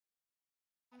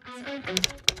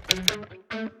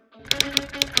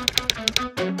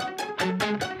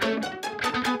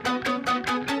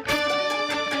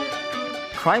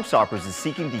Crimestoppers is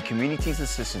seeking the community's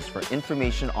assistance for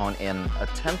information on an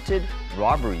attempted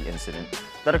robbery incident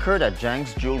that occurred at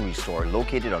Zhang's Jewelry Store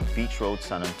located on Beach Road,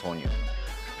 San Antonio.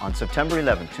 On September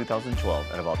 11,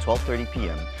 2012, at about 12:30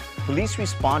 p.m., police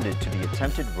responded to the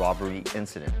attempted robbery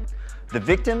incident. The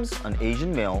victims, an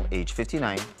Asian male, age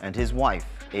 59, and his wife,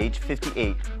 age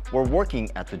 58, were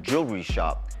working at the jewelry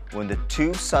shop when the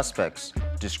two suspects,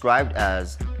 described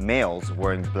as males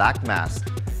wearing black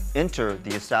masks, entered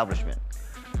the establishment.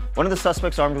 One of the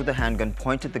suspects, armed with a handgun,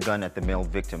 pointed the gun at the male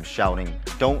victim, shouting,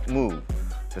 "Don't move."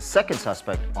 The second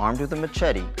suspect, armed with a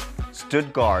machete,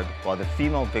 stood guard while the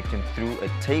female victim threw a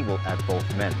table at both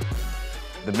men.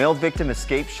 The male victim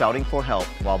escaped, shouting for help,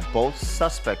 while both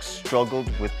suspects struggled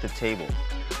with the table.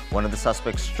 One of the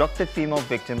suspects struck the female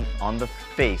victim on the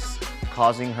face,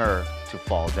 causing her to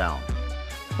fall down.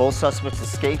 Both suspects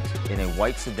escaped in a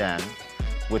white sedan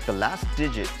with the last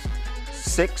digits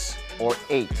 6 or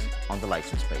 8 on the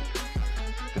license plate.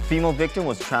 The female victim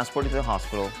was transported to the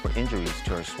hospital for injuries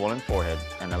to her swollen forehead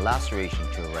and a laceration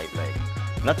to her right leg.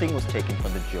 Nothing was taken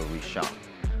from the jewelry shop.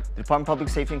 The Department of Public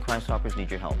Safety and Crimestoppers need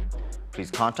your help. Please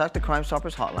contact the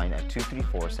Crimestoppers hotline at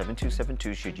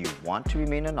 234-7272 should you want to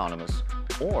remain anonymous,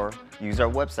 or use our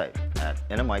website at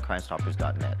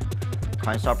nmicrimestoppers.net.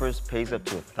 Crimestoppers pays up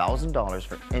to $1,000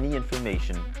 for any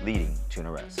information leading to an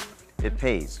arrest. It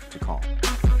pays to call.